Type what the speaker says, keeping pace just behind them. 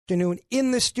afternoon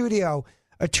in the studio,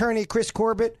 Attorney Chris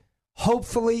Corbett,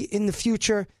 hopefully in the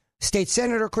future, State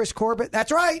Senator Chris Corbett. That's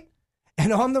right.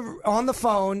 And on the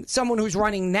phone, someone who's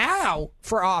running now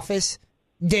for office,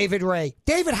 David Ray.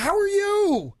 David, how are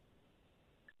you?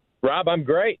 Rob, I'm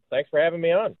great. Thanks for having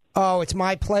me on. Oh, it's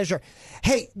my pleasure.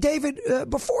 Hey, David,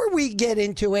 before we get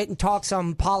into it and talk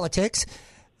some politics,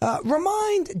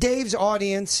 remind Dave's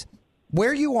audience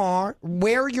where you are,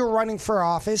 where you're running for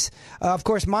office. Of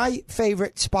course, my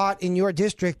favorite spot in your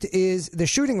district is the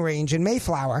shooting range in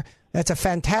Mayflower. That's a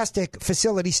fantastic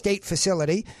facility, state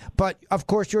facility. But, of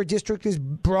course, your district is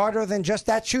broader than just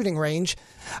that shooting range.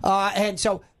 And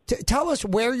so tell us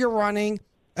where you're running,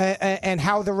 and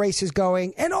how the race is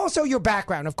going, and also your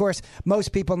background. Of course,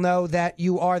 most people know that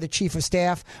you are the chief of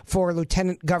staff for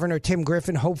Lieutenant Governor Tim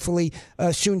Griffin, hopefully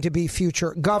soon to be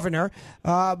future governor.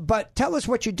 But tell us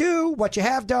what you do, what you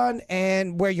have done,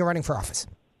 and where you're running for office.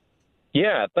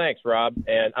 Yeah, thanks, Rob.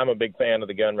 And I'm a big fan of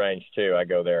the gun range, too. I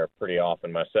go there pretty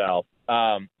often myself.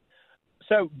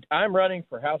 So I'm running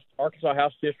for Arkansas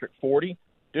House District 40.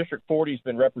 District 40 has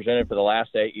been represented for the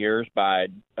last 8 years by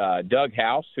Doug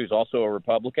House, who's also a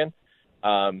Republican.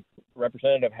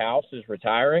 Representative House is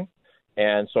retiring,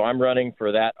 and so I'm running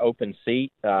for that open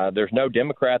seat. There's no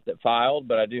Democrat that filed,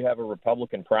 but I do have a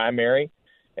Republican primary.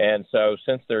 And so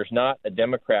since there's not a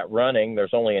Democrat running,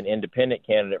 there's only an independent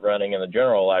candidate running in the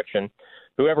general election.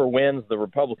 Whoever wins the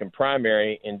Republican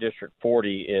primary in District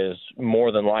 40 is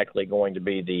more than likely going to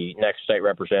be the next state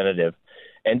representative.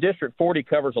 And District 40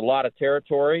 covers a lot of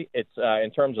territory. It's in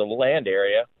terms of land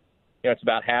area, it's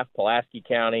about half Pulaski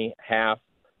County, half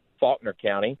Faulkner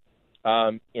County.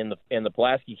 In the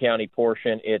Pulaski County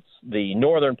portion, it's the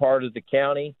northern part of the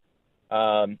county.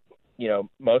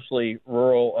 Mostly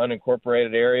rural,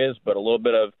 unincorporated areas, but a little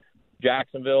bit of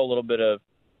Jacksonville, a little bit of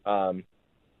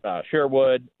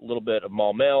Sherwood, a little bit of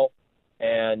Maumelle,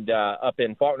 and up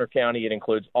in Faulkner County, it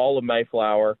includes all of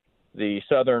Mayflower, the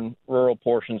southern rural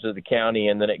portions of the county,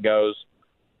 and then it goes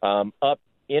up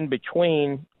in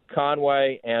between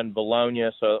Conway and Bologna,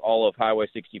 so all of Highway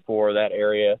 64, that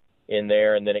area in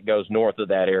there, and then it goes north of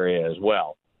that area as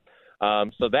well.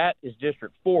 So that is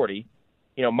District 40.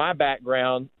 My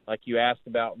background, like you asked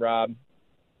about, Rob,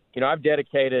 I've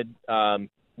dedicated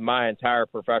my entire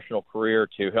professional career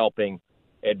to helping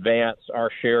advance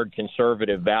our shared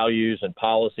conservative values and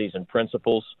policies and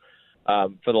principles.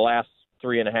 For the last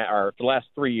 3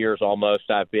 years almost,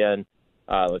 I've been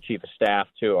the chief of staff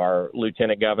to our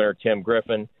Lieutenant Governor, Tim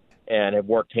Griffin, and have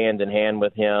worked hand in hand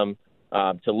with him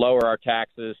to lower our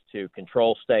taxes, to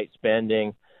control state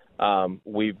spending.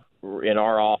 In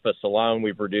our office alone,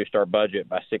 we've reduced our budget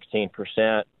by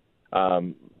 16%.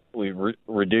 We've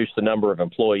reduced the number of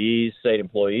state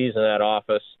employees in that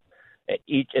office.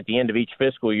 At the end of each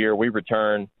fiscal year, we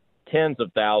return tens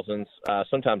of thousands,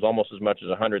 sometimes almost as much as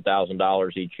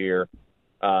 $100,000 each year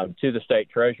to the state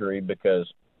treasury,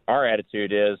 because our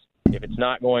attitude is if it's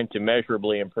not going to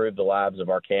measurably improve the lives of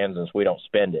Arkansans, we don't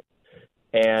spend it.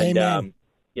 And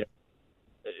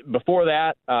before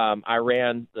that, I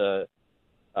ran the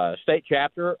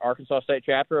Arkansas State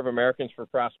Chapter of Americans for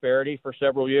Prosperity for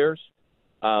several years.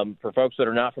 For folks that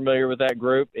are not familiar with that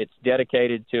group, it's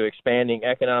dedicated to expanding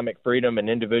economic freedom and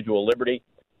individual liberty.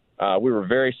 We were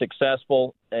very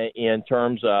successful in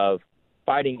terms of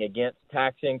fighting against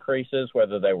tax increases,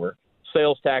 whether they were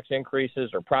sales tax increases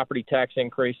or property tax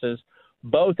increases,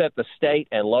 both at the state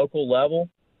and local level.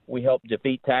 We helped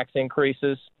defeat tax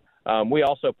increases. We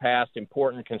also passed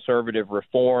important conservative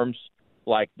reforms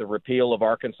like the repeal of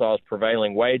Arkansas's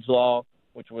prevailing wage law,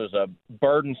 which was a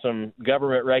burdensome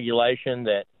government regulation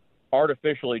that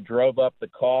artificially drove up the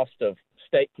cost of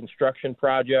state construction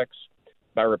projects.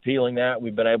 By repealing that,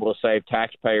 we've been able to save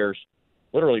taxpayers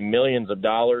literally millions of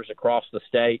dollars across the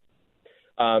state.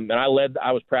 And I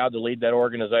was proud to lead that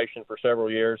organization for several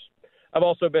years. I've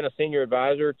also been a senior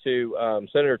advisor to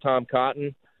Senator Tom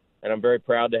Cotton, and I'm very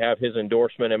proud to have his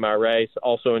endorsement in my race,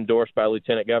 also endorsed by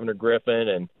Lieutenant Governor Griffin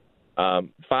and 5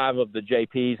 of the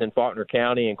JPs in Faulkner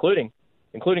County, including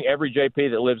every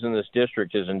JP that lives in this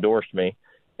district has endorsed me.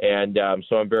 And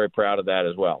so I'm very proud of that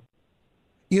as well.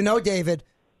 David,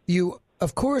 you,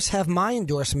 of course, have my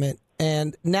endorsement,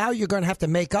 and now you're going to have to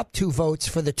make up 2 votes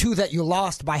for the 2 that you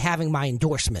lost by having my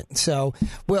endorsement. So,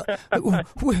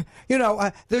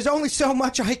 there's only so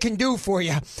much I can do for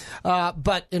you.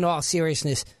 But in all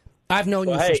seriousness, I've known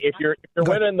you. Hey, if you're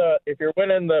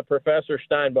winning the Professor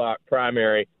Steinbuch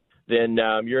primary, then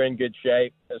you're in good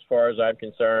shape as far as I'm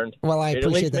concerned. Well, I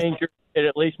appreciate that. It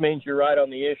at least means you're right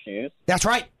on the issues. That's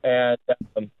right. And,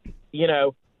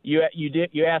 You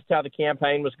asked how the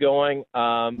campaign was going.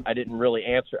 I didn't really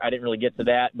answer. I didn't really get to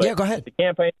that. But yeah, go ahead. The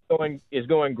campaign is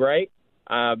going great.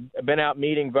 I've been out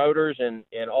meeting voters in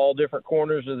all different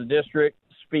corners of the district,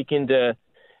 speaking to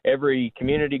every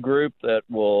community group that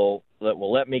will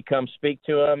let me come speak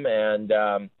to them,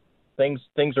 and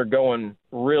things are going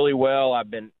really well.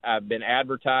 I've been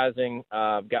advertising.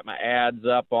 I've got my ads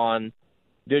up on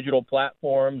digital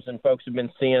platforms, and folks have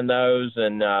been seeing those,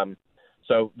 and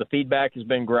so the feedback has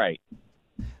been great.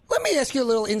 Let me ask you a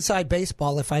little inside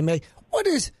baseball, if I may. What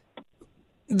is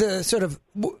the sort of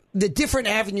the different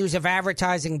avenues of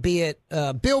advertising, be it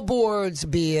billboards,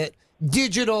 be it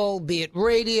digital, be it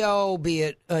radio, be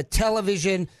it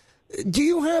television? Do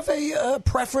you have a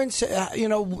preference?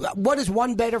 What is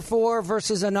one better for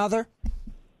versus another?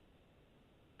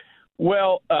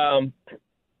 Well, I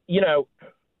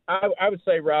would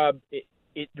say, Rob,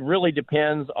 it really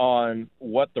depends on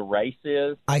what the race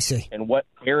is. I see. And what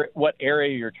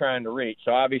area you're trying to reach.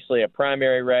 So obviously a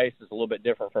primary race is a little bit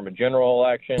different from a general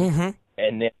election. Mm-hmm.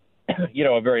 And then,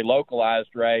 a very localized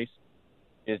race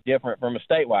is different from a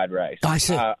statewide race. I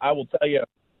see. I will tell you,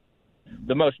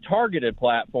 the most targeted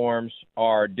platforms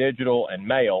are digital and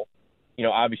mail.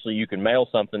 Obviously you can mail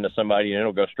something to somebody and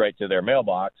it'll go straight to their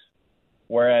mailbox.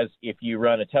 Whereas if you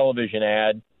run a television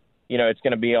ad, it's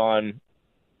going to be on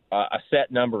a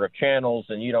set number of channels,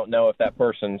 and you don't know if that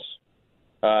person's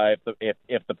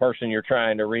if the person you're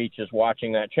trying to reach is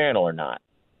watching that channel or not.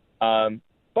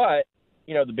 But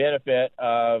the benefit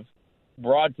of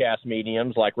broadcast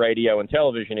mediums like radio and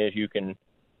television is you can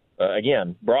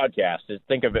broadcast it.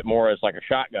 Think of it more as like a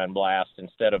shotgun blast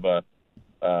instead of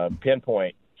a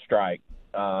pinpoint strike.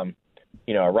 A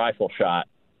rifle shot.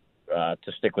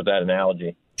 To stick with that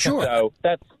analogy. Sure. So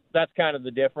that's kind of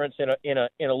the difference in a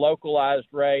localized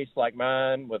race like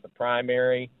mine with a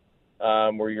primary,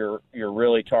 where you're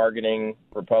really targeting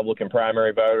Republican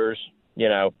primary voters.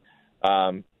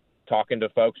 Talking to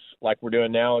folks like we're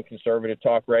doing now on conservative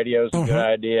talk radio is a good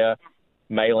idea.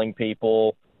 Mailing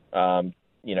people,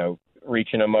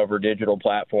 reaching them over digital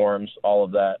platforms, all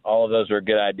of those are a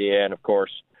good idea. And of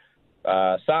course,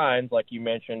 signs like you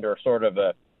mentioned are sort of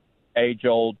a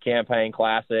age-old campaign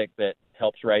classic that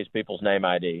helps raise people's name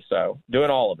ID. So doing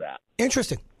all of that.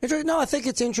 Interesting. No, I think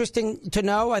it's interesting to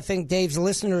know. I think Dave's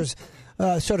listeners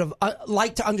sort of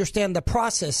like to understand the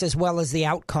process as well as the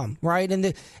outcome, right?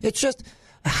 And it's just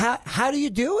how do you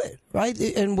do it, right?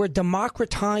 And we're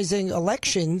democratizing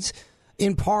elections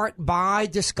in part by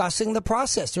discussing the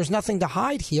process. There's nothing to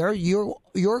hide here.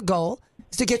 Your goal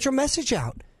is to get your message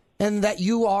out and that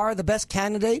you are the best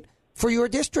candidate for your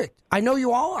district. I know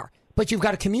you are. But you've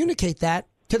got to communicate that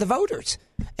to the voters,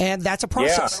 and that's a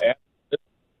process.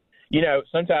 Yeah.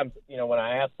 Sometimes, when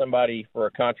I ask somebody for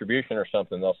a contribution or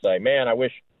something, they'll say, man, I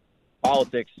wish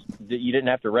politics, you didn't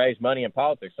have to raise money in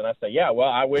politics. And I say, yeah, well,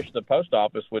 I wish the post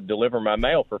office would deliver my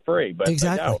mail for free, but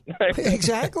exactly. they don't.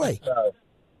 Exactly. So,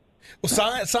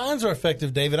 well, signs are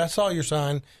effective, David. I saw your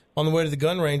sign on the way to the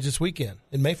gun range this weekend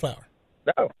in Mayflower.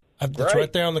 No, it's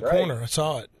right there on the corner. I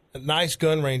saw it. A nice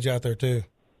gun range out there, too.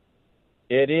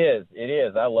 It is.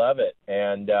 I love it.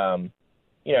 And,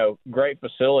 great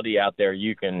facility out there.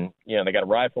 You can, they got a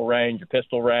rifle range, a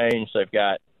pistol range. They've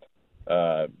got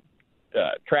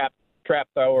trap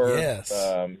thrower, yes.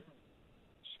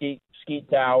 Skeet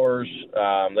towers.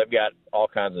 They've got all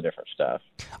kinds of different stuff.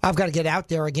 I've got to get out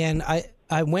there again.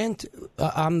 I went,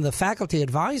 I'm the faculty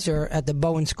advisor at the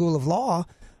Bowen School of Law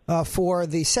for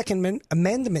the Second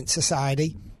Amendment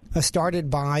Society, started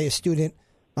by a student,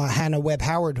 Hannah Webb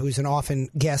Howard, who's an often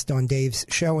guest on Dave's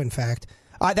show, in fact.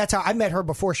 That's how I met her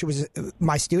before she was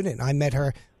my student. I met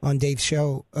her on Dave's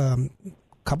show a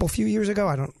few years ago.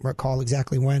 I don't recall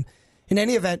exactly when. In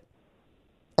any event,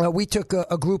 we took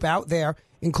a group out there,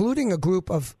 including a group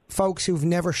of folks who've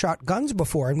never shot guns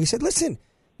before. And we said, listen,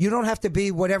 you don't have to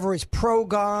be whatever is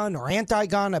pro-gun or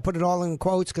anti-gun. I put it all in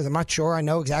quotes because I'm not sure I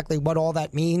know exactly what all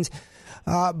that means.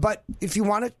 But if you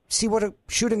want to see what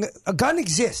shooting a gun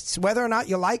exists, whether or not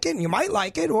you like it, and you might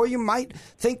like it, or you might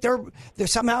think they're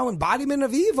somehow embodiment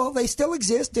of evil, they still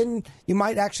exist, and you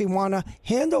might actually want to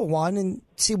handle one and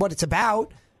see what it's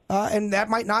about. And that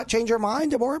might not change your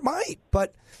mind, or it might.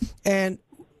 And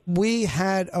we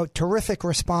had a terrific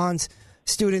response.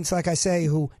 Students, like I say,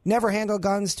 who never handled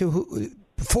guns, to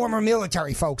former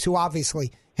military folks who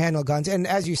obviously handle guns. And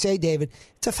as you say, David,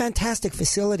 it's a fantastic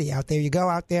facility out there. You go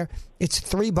out there, it's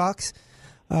 $3.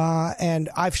 And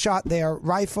I've shot their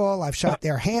rifle. I've shot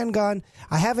their handgun.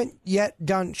 I haven't yet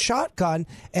done shotgun.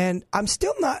 And I'm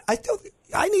still not,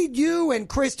 I need you and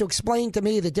Chris to explain to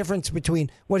me the difference between,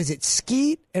 what is it,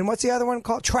 skeet, and what's the other one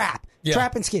called? Trap. Yeah.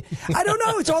 Trap and skeet. I don't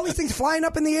know. It's all these things flying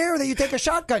up in the air that you take a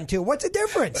shotgun to. What's the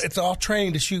difference? It's all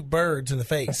trained to shoot birds in the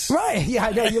face. Right. Yeah,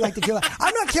 I know you like to kill.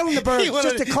 I'm not killing the birds,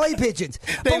 just the clay pigeons.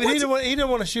 David, he didn't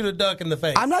want to shoot a duck in the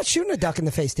face. I'm not shooting a duck in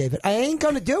the face, David. I ain't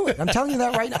going to do it. I'm telling you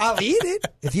that right now. I'll eat it.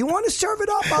 If you want to serve it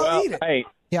up, I'll eat it. Hey.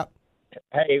 Yep.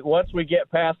 Hey, once we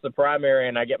get past the primary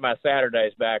and I get my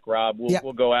Saturdays back, Rob,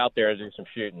 we'll go out there and do some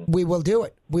shooting. We will do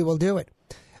it. We will do it.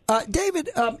 David,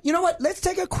 you know what? Let's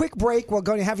take a quick break. We're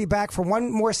going to have you back for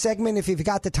one more segment if you've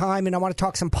got the time, and I want to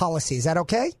talk some policy. Is that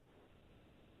okay?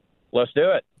 Let's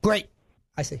do it. Great.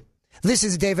 I see. This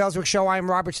is the Dave Ellswick Show. I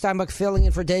am Robert Steinbuch, filling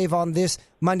in for Dave on this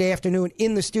Monday afternoon.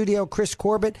 In the studio, Chris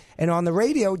Corbett, and on the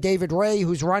radio, David Ray,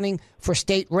 who's running for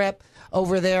state rep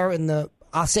over there in the,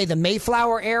 I'll say, the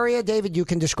Mayflower area. David, you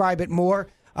can describe it more.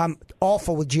 I'm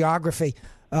awful with geography.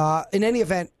 In any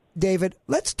event, David,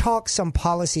 let's talk some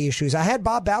policy issues. I had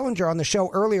Bob Ballinger on the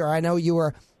show earlier. I know you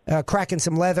were cracking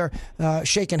some leather,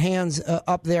 shaking hands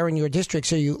up there in your district,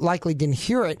 so you likely didn't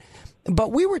hear it.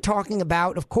 But we were talking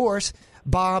about, of course,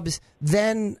 Bob's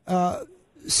then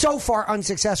so far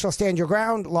unsuccessful stand your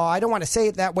ground law. I don't want to say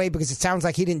it that way because it sounds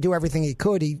like he didn't do everything he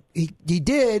could. He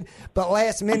did, but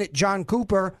last minute, John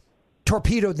Cooper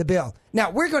torpedoed the bill.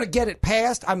 Now, we're going to get it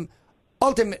passed. I'm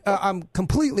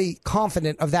completely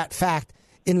confident of that fact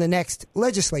in the next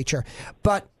legislature.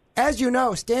 But as you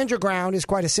know, stand your ground is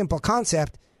quite a simple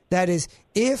concept. That is,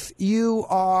 if you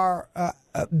are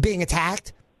being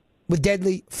attacked with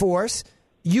deadly force,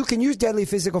 you can use deadly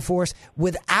physical force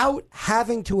without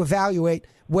having to evaluate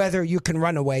whether you can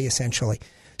run away, essentially.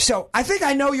 So I think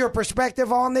I know your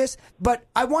perspective on this, but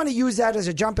I want to use that as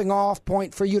a jumping off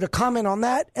point for you to comment on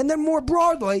that, and then more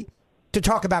broadly to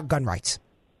talk about gun rights.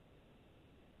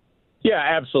 Yeah,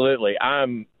 absolutely.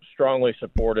 I'm strongly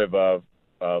supportive of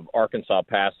Arkansas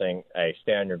passing a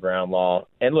stand your ground law.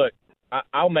 And look,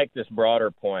 I'll make this broader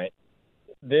point.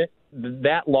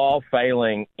 That law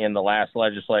failing in the last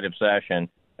legislative session,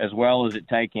 as well as it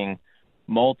taking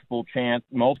multiple tries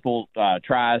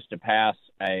to pass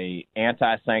a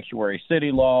anti-sanctuary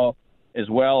city law, as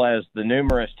well as the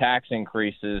numerous tax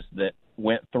increases that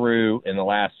went through in the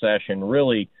last session,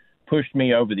 really pushed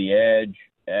me over the edge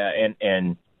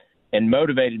and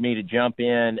motivated me to jump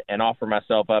in and offer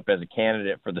myself up as a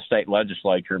candidate for the state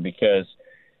legislature because,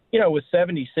 you know, with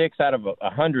 76 out of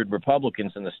 100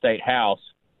 Republicans in the state house,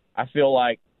 I feel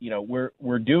like, you know,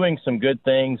 we're doing some good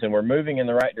things and we're moving in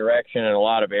the right direction in a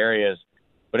lot of areas.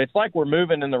 But it's like we're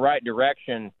moving in the right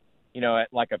direction, you know,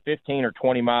 at like a 15 or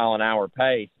 20 mile an hour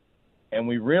pace. And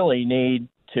we really need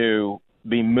to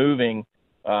be moving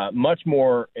much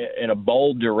more in a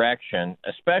bold direction,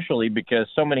 especially because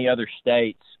so many other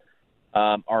states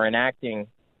are enacting,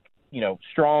 you know,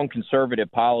 strong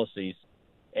conservative policies,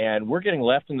 and we're getting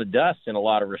left in the dust in a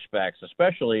lot of respects,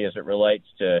 especially as it relates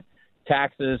to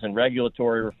taxes and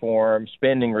regulatory reform,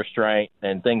 spending restraint,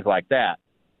 and things like that.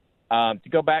 To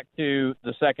go back to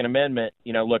the Second Amendment,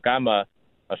 you know, look, I'm a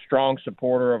strong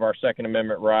supporter of our Second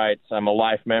Amendment rights. I'm a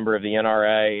life member of the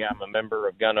NRA. I'm a member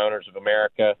of Gun Owners of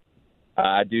America.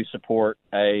 I do support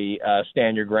a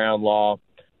stand your ground law.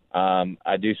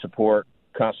 I do support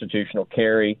constitutional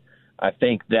carry. I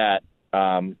think that,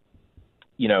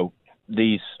 you know,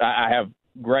 I have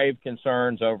grave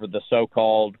concerns over the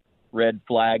so-called red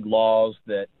flag laws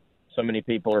that so many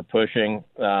people are pushing.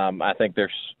 I think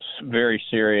there's very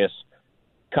serious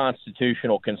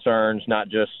constitutional concerns, not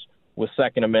just with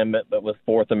Second Amendment, but with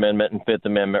Fourth Amendment and Fifth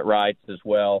Amendment rights as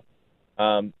well.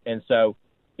 And so,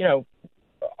 you know,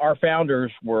 our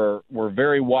founders were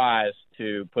very wise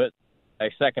to put a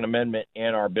Second Amendment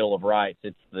in our Bill of Rights.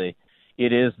 It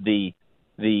is the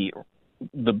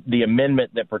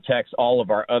amendment that protects all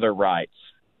of our other rights.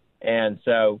 And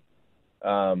so,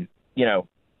 you know,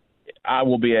 I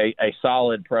will be a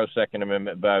solid pro-Second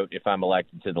Amendment vote if I'm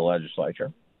elected to the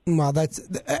legislature. Well, that's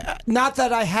not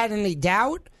that I had any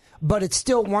doubt, but it's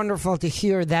still wonderful to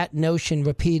hear that notion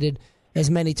repeated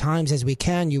as many times as we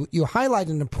can. You highlight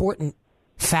an important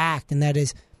fact, and that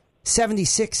is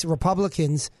 76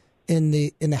 Republicans in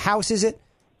the House, is it?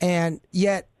 And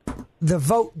yet the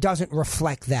vote doesn't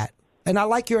reflect that. And I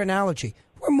like your analogy.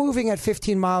 We're moving at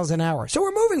 15 miles an hour. So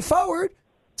we're moving forward.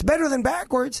 It's better than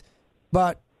backwards.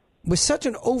 But with such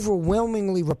an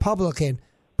overwhelmingly Republican,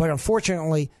 but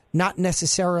unfortunately not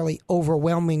necessarily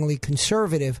overwhelmingly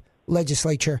conservative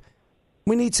legislature,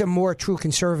 we need some more true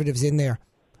conservatives in there.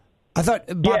 I thought,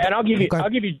 Bob, yeah, and I'll give you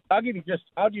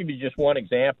just one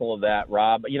example of that,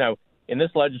 Rob. You know, in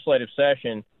this legislative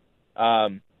session,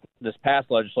 this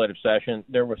past legislative session,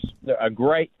 there was a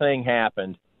great thing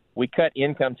happened we cut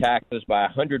income taxes by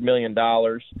 $100 million,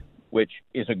 which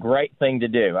is a great thing to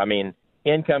do. I mean,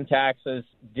 income taxes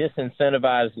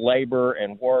disincentivize labor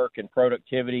and work and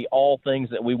productivity, all things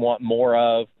that we want more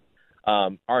of.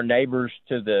 Our neighbors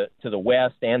to the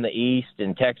west and the east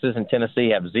in Texas and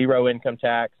Tennessee have zero income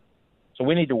tax. So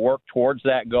we need to work towards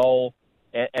that goal,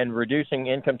 and reducing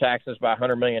income taxes by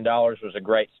 $100 million was a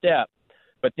great step.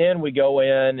 But then we go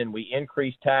in and we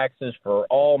increase taxes for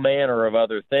all manner of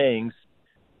other things,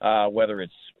 whether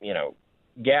it's,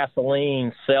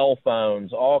 gasoline, cell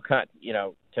phones,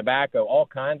 tobacco, all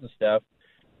kinds of stuff.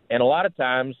 And a lot of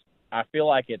times I feel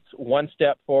like it's one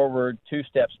step forward, two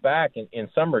steps back in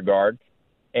some regard.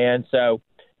 And so,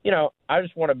 I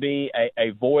just want to be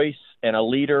a voice and a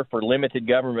leader for limited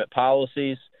government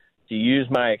policies, to use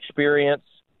my experience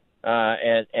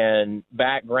and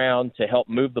background to help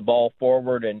move the ball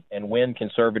forward and win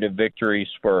conservative victories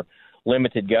for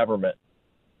limited government.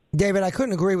 David, I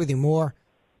couldn't agree with you more.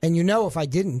 And if I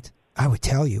didn't, I would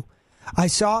tell you. I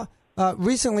saw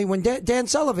recently when Dan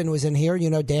Sullivan was in here,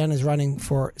 Dan is running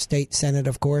for state senate,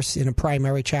 of course, in a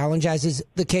primary challenge, as is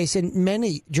the case in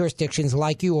many jurisdictions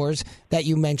like yours that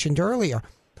you mentioned earlier.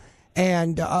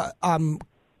 And I'm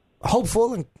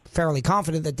hopeful and fairly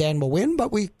confident that Dan will win,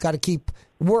 but we got to keep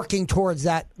working towards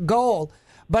that goal.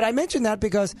 But I mentioned that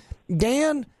because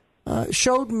Dan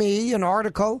showed me an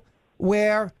article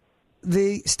where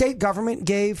the state government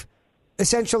gave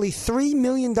essentially $3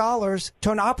 million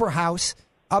to an opera house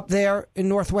up there in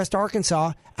northwest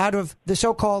Arkansas out of the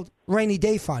so-called Rainy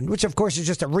Day Fund, which, of course, is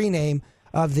just a rename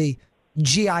of the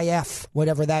GIF,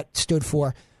 whatever that stood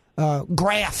for,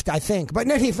 graft, I think. But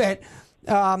in any event,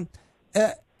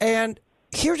 and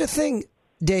here's the thing,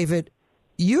 David,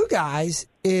 you guys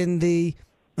in the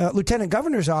lieutenant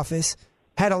governor's office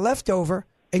had a leftover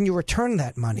and you returned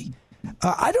that money.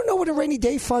 I don't know what a rainy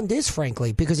day fund is,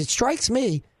 frankly, because it strikes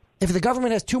me if the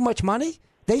government has too much money,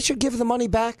 they should give the money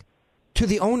back to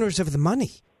the owners of the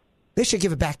money. They should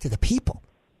give it back to the people.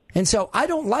 And so I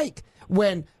don't like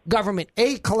when government,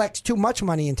 A, collects too much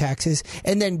money in taxes,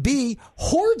 and then B,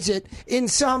 hoards it in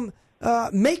some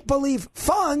make-believe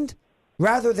fund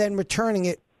rather than returning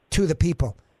it to the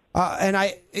people. And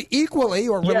I equally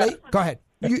or relate. Go ahead.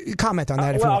 You comment on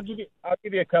that. If you want. I'll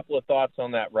give you a couple of thoughts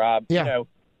on that, Rob. Yeah.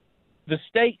 The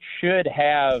state should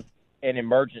have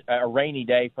a rainy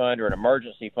day fund or an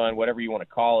emergency fund, whatever you want to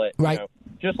call it. Right.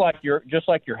 Just like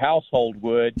your household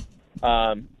would.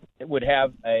 It would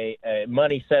have a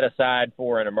money set aside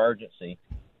for an emergency.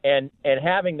 And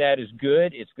having that is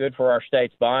good. It's good for our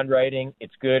state's bond rating.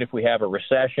 It's good if we have a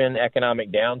recession,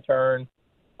 economic downturn,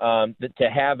 to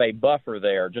have a buffer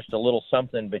there, just a little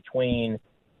something between,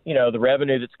 the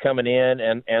revenue that's coming in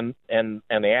and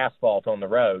the asphalt on the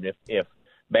road if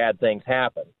bad things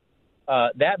happen.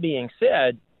 That being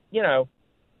said,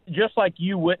 just like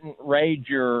you wouldn't raid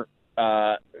your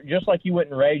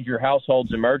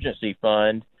household's emergency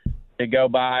fund to go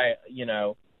buy,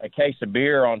 a case of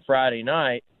beer on Friday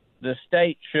night, the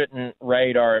state shouldn't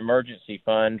raid our emergency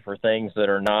fund for things that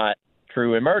are not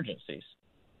true emergencies.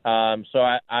 So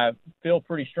I feel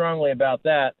pretty strongly about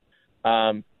that.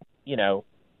 The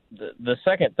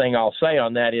second thing I'll say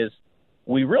on that is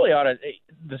we really ought to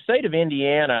 – the state of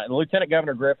Indiana, Lieutenant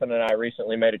Governor Griffin and I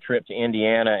recently made a trip to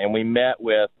Indiana, and we met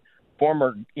with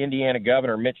former Indiana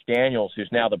Governor Mitch Daniels, who's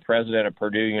now the president of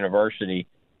Purdue University.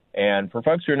 And for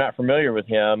folks who are not familiar with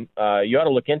him, you ought to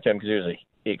look into him because he was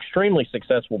an extremely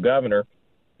successful governor.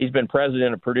 He's been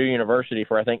president of Purdue University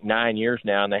for, I think, 9 years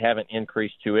now, and they haven't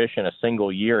increased tuition a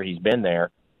single year he's been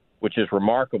there, which is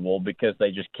remarkable because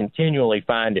they just continually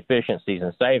find efficiencies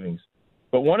and savings.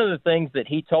 But one of the things that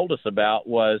he told us about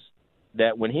was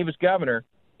that when he was governor,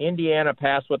 Indiana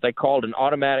passed what they called an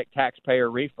automatic taxpayer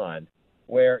refund,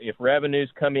 where if revenues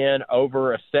come in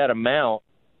over a set amount,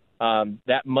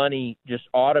 that money just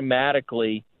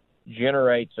automatically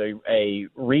generates a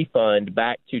refund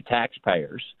back to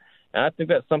taxpayers. And I think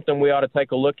that's something we ought to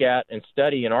take a look at and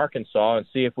study in Arkansas and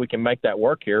see if we can make that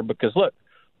work here. Because, look,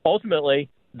 ultimately,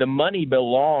 the money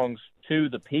belongs to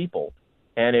the people.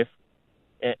 And if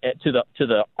to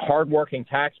the hardworking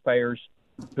taxpayers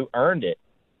who earned it.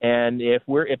 And if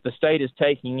the state is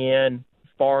taking in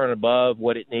far and above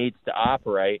what it needs to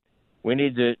operate, we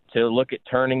need to look at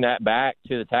turning that back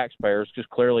to the taxpayers because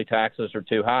clearly taxes are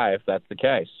too high if that's the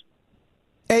case.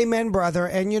 Amen, brother.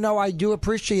 And, I do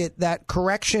appreciate that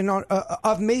correction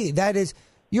of me. That is,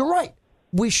 you're right.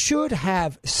 We should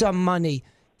have some money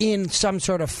in some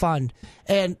sort of fund.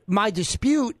 And my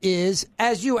dispute is,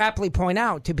 as you aptly point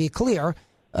out, to be clear,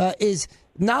 is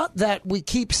not that we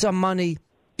keep some money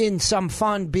in some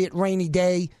fund, be it rainy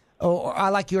day or I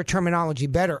like your terminology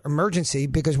better, emergency,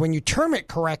 because when you term it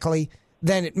correctly,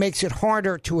 then it makes it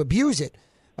harder to abuse it.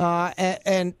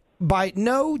 And by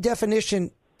no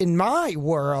definition in my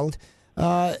world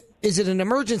is it an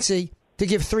emergency to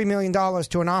give $3 million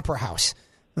to an opera house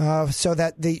so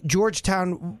that the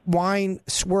Georgetown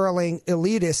wine-swirling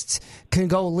elitists can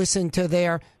go listen to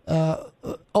their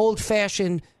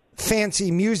old-fashioned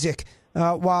fancy music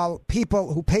while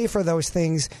people who pay for those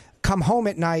things come home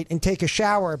at night and take a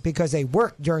shower because they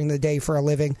work during the day for a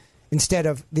living instead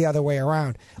of the other way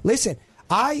around. Listen,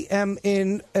 I am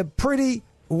in a pretty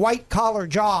white-collar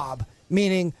job,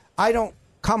 meaning I don't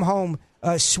come home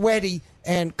sweaty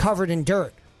and covered in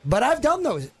dirt. But I've done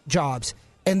those jobs,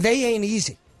 and they ain't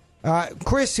easy.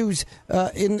 Chris, who's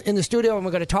in the studio, and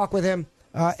we're going to talk with him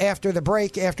after the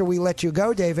break, after we let you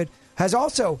go, David, has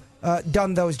also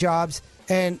done those jobs.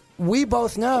 And we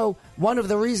both know one of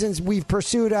the reasons we've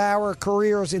pursued our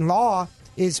careers in law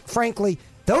is, frankly,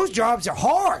 those jobs are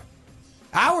hard.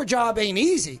 Our job ain't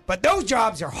easy, but those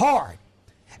jobs are hard.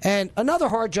 And another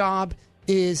hard job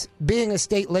is being a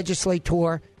state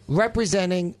legislator,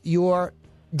 representing your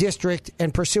district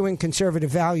and pursuing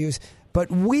conservative values.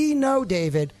 But we know,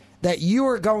 David, that you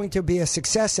are going to be a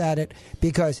success at it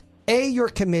because, A, you're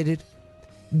committed,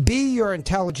 B, you're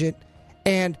intelligent,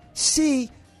 and C,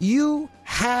 you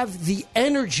have the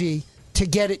energy to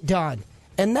get it done.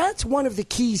 And that's one of the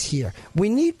keys here. We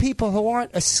need people who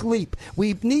aren't asleep.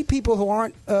 We need people who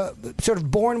aren't sort of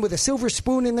born with a silver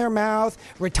spoon in their mouth,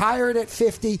 retired at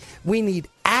 50. We need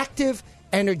active,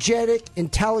 energetic,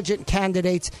 intelligent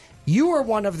candidates. You are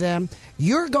one of them.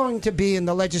 You're going to be in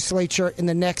the legislature in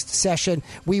the next session.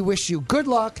 We wish you good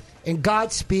luck and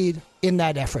Godspeed in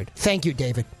that effort. Thank you,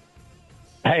 David.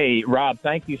 Hey, Rob,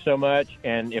 thank you so much.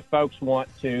 And if folks want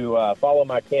to follow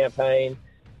my campaign,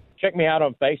 check me out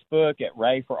on Facebook at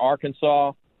Ray for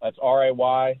Arkansas. That's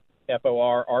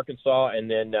RAYFOR Arkansas. And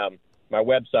then my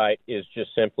website is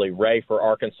just simply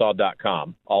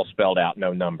rayforarkansas.com, all spelled out,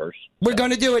 no numbers. We're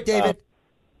going to do it, David.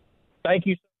 Thank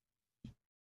you.